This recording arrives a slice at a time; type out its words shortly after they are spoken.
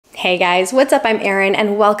Hey guys, what's up? I'm Erin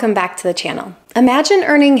and welcome back to the channel. Imagine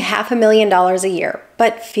earning $500,000 a year,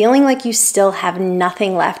 but feeling like you still have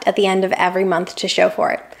nothing left at the end of every month to show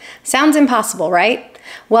for it. Sounds impossible, right?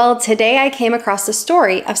 Well, today I came across the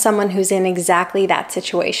story of someone who's in exactly that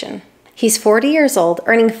situation. He's 40 years old,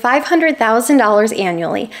 earning $500,000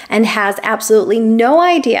 annually, and has absolutely no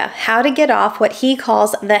idea how to get off what he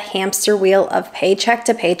calls the hamster wheel of paycheck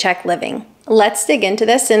to paycheck living. Let's dig into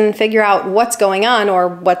this and figure out what's going on or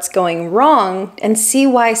what's going wrong and see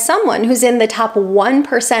why someone who's in the top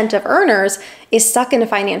 1% of earners is stuck in a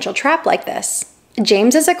financial trap like this.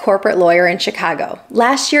 James is a corporate lawyer in Chicago.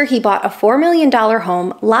 Last year, he bought a $4 million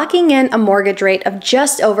home, locking in a mortgage rate of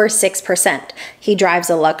just over 6%. He drives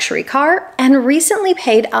a luxury car and recently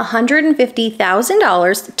paid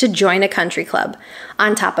 $150,000 to join a country club.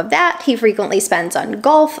 On top of that, he frequently spends on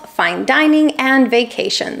golf, fine dining, and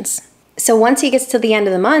vacations. So once he gets to the end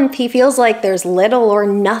of the month, he feels like there's little or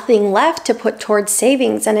nothing left to put towards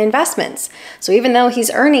savings and investments. So even though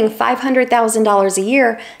he's earning $500,000 a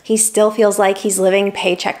year, he still feels like he's living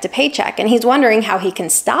paycheck to paycheck, and he's wondering how he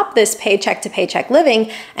can stop this paycheck to paycheck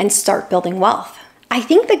living and start building wealth. I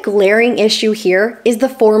think the glaring issue here is the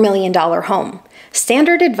 $4 million home.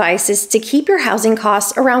 Standard advice is to keep your housing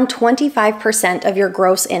costs around 25% of your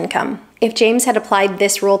gross income. If James had applied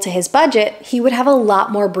this rule to his budget, he would have a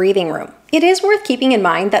lot more breathing room. It is worth keeping in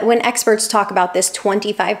mind that when experts talk about this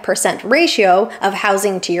 25% ratio of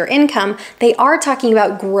housing to your income, they are talking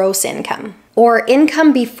about gross income, or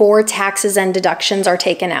income before taxes and deductions are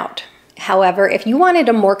taken out. However, if you wanted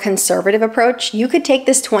a more conservative approach, you could take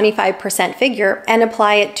this 25% figure and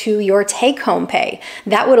apply it to your take-home pay.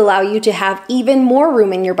 That would allow you to have even more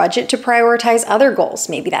room in your budget to prioritize other goals.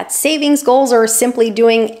 Maybe that's savings goals or simply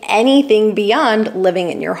doing anything beyond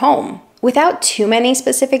living in your home. Without too many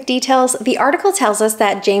specific details, the article tells us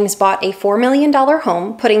that James bought a $4 million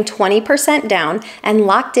home, putting 20% down and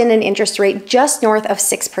locked in an interest rate just north of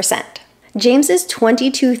 6%. James's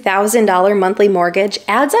 $22,000 monthly mortgage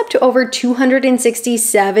adds up to over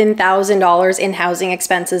 $267,000 in housing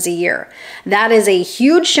expenses a year. That is a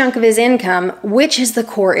huge chunk of his income, which is the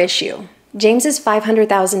core issue. James's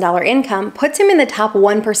 $500,000 income puts him in the top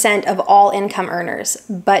 1% of all income earners,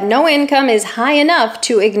 but no income is high enough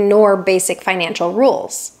to ignore basic financial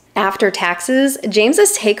rules. After taxes,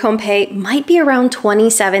 James's take-home pay might be around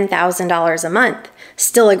 $27,000 a month.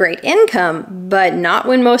 Still a great income, but not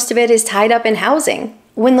when most of it is tied up in housing.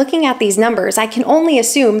 When looking at these numbers, I can only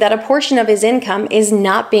assume that a portion of his income is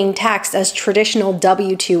not being taxed as traditional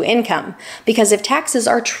W-2 income, because if taxes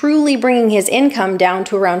are truly bringing his income down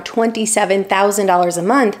to around $27,000 a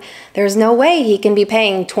month, there's no way he can be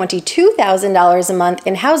paying $22,000 a month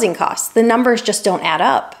in housing costs. The numbers just don't add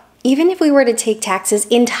up. Even if we were to take taxes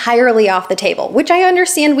entirely off the table, which I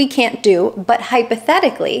understand we can't do, but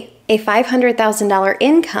hypothetically, a $500,000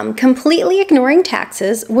 income completely ignoring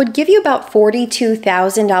taxes would give you about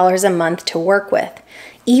 $42,000 a month to work with.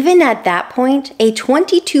 Even at that point, a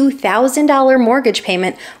 $22,000 mortgage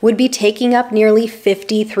payment would be taking up nearly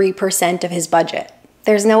 53% of his budget.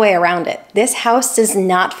 There's no way around it. This house does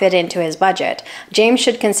not fit into his budget. James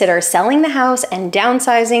should consider selling the house and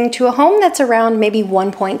downsizing to a home that's around maybe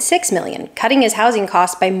 $1.6 million, cutting his housing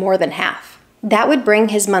costs by more than half. That would bring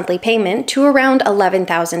his monthly payment to around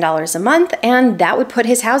 $11,000 a month, and that would put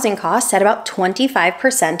his housing costs at about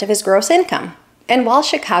 25% of his gross income. And while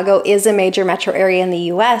Chicago is a major metro area in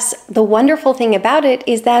the US, the wonderful thing about it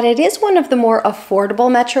is that it is one of the more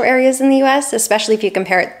affordable metro areas in the US, especially if you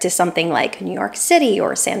compare it to something like New York City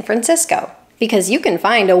or San Francisco. Because you can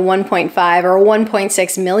find a $1.5 or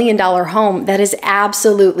 $1.6 million home that is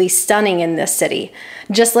absolutely stunning in this city.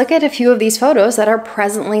 Just look at a few of these photos that are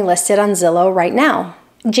presently listed on Zillow right now.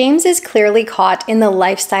 James is clearly caught in the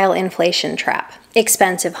lifestyle inflation trap.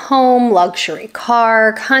 Expensive home, luxury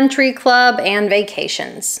car, country club, and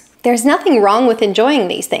vacations. There's nothing wrong with enjoying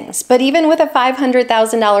these things, but even with a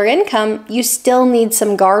 $500,000 income, you still need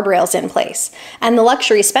some guardrails in place. And the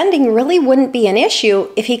luxury spending really wouldn't be an issue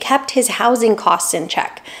if he kept his housing costs in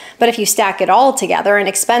check. But if you stack it all together, an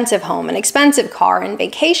expensive home, an expensive car, and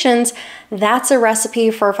vacations, that's a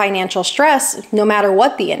recipe for financial stress, no matter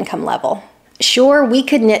what the income level. Sure, we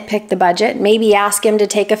could nitpick the budget, maybe ask him to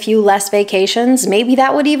take a few less vacations, maybe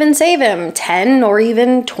that would even save him $10,000 or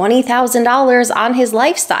even $20,000 on his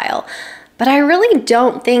lifestyle. But I really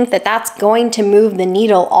don't think that that's going to move the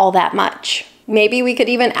needle all that much. Maybe we could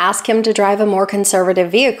even ask him to drive a more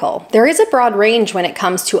conservative vehicle. There is a broad range when it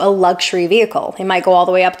comes to a luxury vehicle. It might go all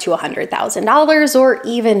the way up to $100,000 or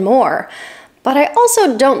even more. But I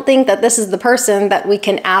also don't think that this is the person that we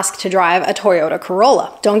can ask to drive a Toyota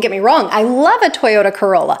Corolla. Don't get me wrong, I love a Toyota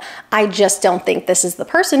Corolla. I just don't think this is the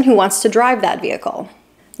person who wants to drive that vehicle.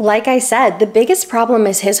 Like I said, the biggest problem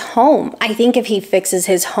is his home. I think if he fixes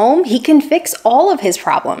his home, he can fix all of his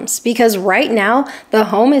problems, because right now, the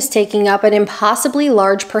home is taking up an impossibly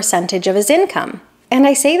large percentage of his income. And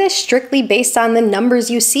I say this strictly based on the numbers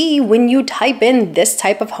you see when you type in this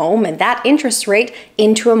type of home and that interest rate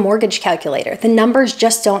into a mortgage calculator. The numbers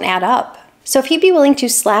just don't add up. So if he'd be willing to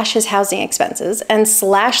slash his housing expenses and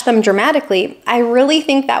slash them dramatically, I really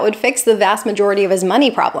think that would fix the vast majority of his money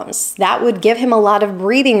problems. That would give him a lot of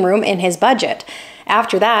breathing room in his budget.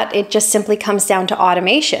 After that, it just simply comes down to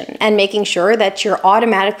automation and making sure that you're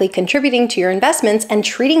automatically contributing to your investments and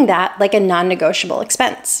treating that like a non-negotiable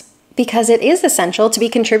expense. Because it is essential to be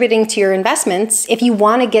contributing to your investments if you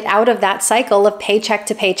want to get out of that cycle of paycheck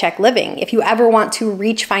to paycheck living. If you ever want to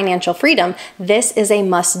reach financial freedom, this is a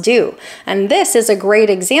must-do. And this is a great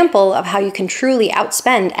example of how you can truly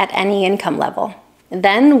outspend at any income level.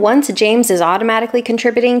 Then, once James is automatically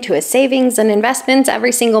contributing to his savings and investments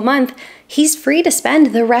every single month, he's free to spend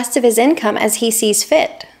the rest of his income as he sees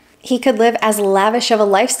fit. He could live as lavish of a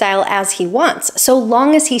lifestyle as he wants, so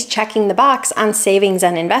long as he's checking the box on savings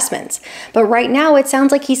and investments. But right now, it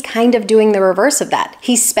sounds like he's kind of doing the reverse of that.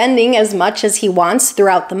 He's spending as much as he wants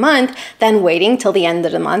throughout the month, then waiting till the end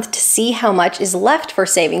of the month to see how much is left for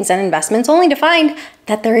savings and investments, only to find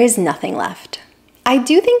that there is nothing left. I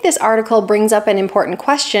do think this article brings up an important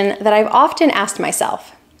question that I've often asked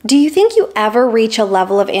myself. Do you think you ever reach a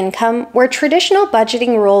level of income where traditional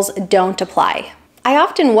budgeting rules don't apply? I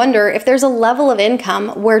often wonder if there's a level of income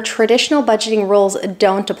where traditional budgeting rules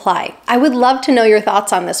don't apply. I would love to know your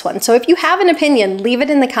thoughts on this one, so if you have an opinion, leave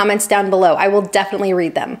it in the comments down below. I will definitely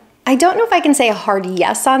read them. I don't know if I can say a hard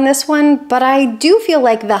yes on this one, but I do feel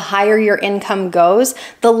like the higher your income goes,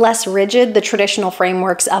 the less rigid the traditional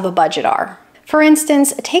frameworks of a budget are. For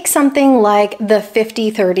instance, take something like the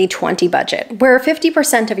 50-30-20 budget, where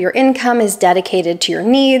 50% of your income is dedicated to your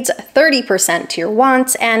needs, 30% to your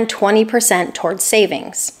wants, and 20% towards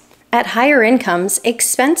savings. At higher incomes,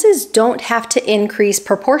 expenses don't have to increase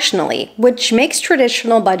proportionally, which makes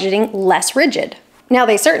traditional budgeting less rigid. Now,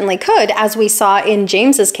 they certainly could, as we saw in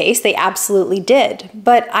James's case, they absolutely did.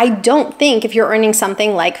 But I don't think if you're earning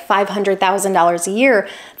something like $500,000 a year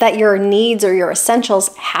that your needs or your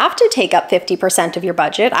essentials have to take up 50% of your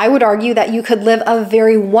budget. I would argue that you could live a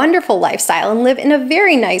very wonderful lifestyle and live in a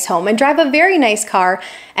very nice home and drive a very nice car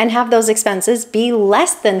and have those expenses be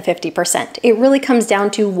less than 50%. It really comes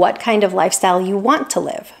down to what kind of lifestyle you want to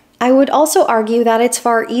live. I would also argue that it's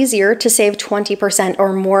far easier to save 20%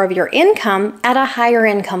 or more of your income at a higher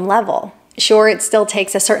income level. Sure, it still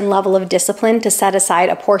takes a certain level of discipline to set aside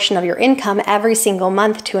a portion of your income every single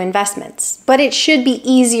month to investments, but it should be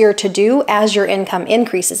easier to do as your income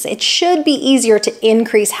increases. It should be easier to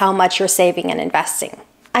increase how much you're saving and investing.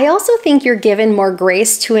 I also think you're given more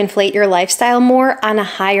grace to inflate your lifestyle more on a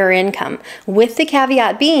higher income, with the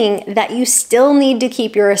caveat being that you still need to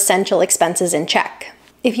keep your essential expenses in check.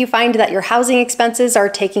 If you find that your housing expenses are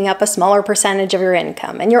taking up a smaller percentage of your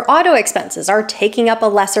income and your auto expenses are taking up a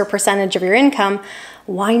lesser percentage of your income,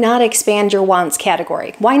 why not expand your wants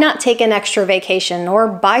category? Why not take an extra vacation or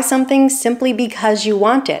buy something simply because you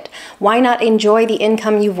want it? Why not enjoy the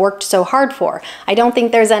income you've worked so hard for? I don't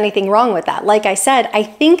think there's anything wrong with that. Like I said, I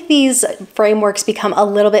think these frameworks become a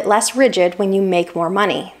little bit less rigid when you make more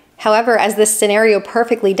money. However, as this scenario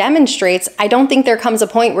perfectly demonstrates, I don't think there comes a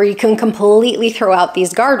point where you can completely throw out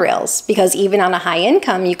these guardrails, because even on a high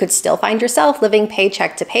income, you could still find yourself living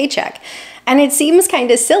paycheck to paycheck. And it seems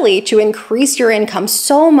kind of silly to increase your income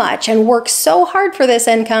so much and work so hard for this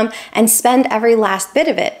income and spend every last bit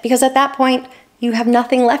of it, because at that point, you have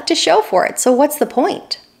nothing left to show for it. So what's the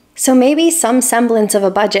point? So maybe some semblance of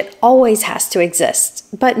a budget always has to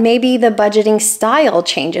exist, but maybe the budgeting style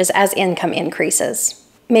changes as income increases.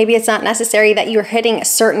 Maybe it's not necessary that you're hitting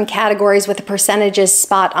certain categories with the percentages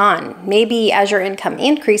spot on. Maybe as your income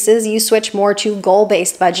increases, you switch more to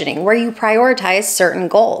goal-based budgeting, where you prioritize certain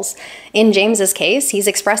goals. In James's case, he's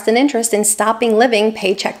expressed an interest in stopping living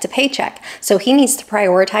paycheck to paycheck, so he needs to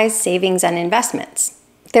prioritize savings and investments.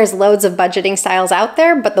 There's loads of budgeting styles out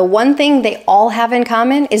there, but the one thing they all have in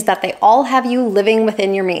common is that they all have you living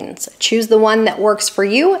within your means. Choose the one that works for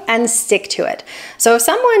you and stick to it. So if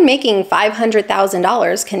someone making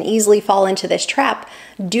 $500,000 can easily fall into this trap,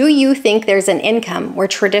 Do you think there's an income where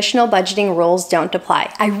traditional budgeting rules don't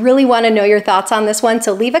apply? I really want to know your thoughts on this one,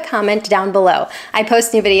 so leave a comment down below. I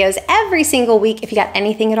post new videos every single week. If you got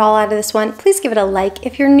anything at all out of this one, please give it a like.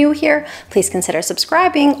 If you're new here, please consider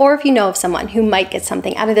subscribing, or if you know of someone who might get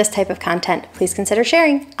something out of this type of content, please consider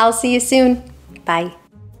sharing. I'll see you soon. Bye.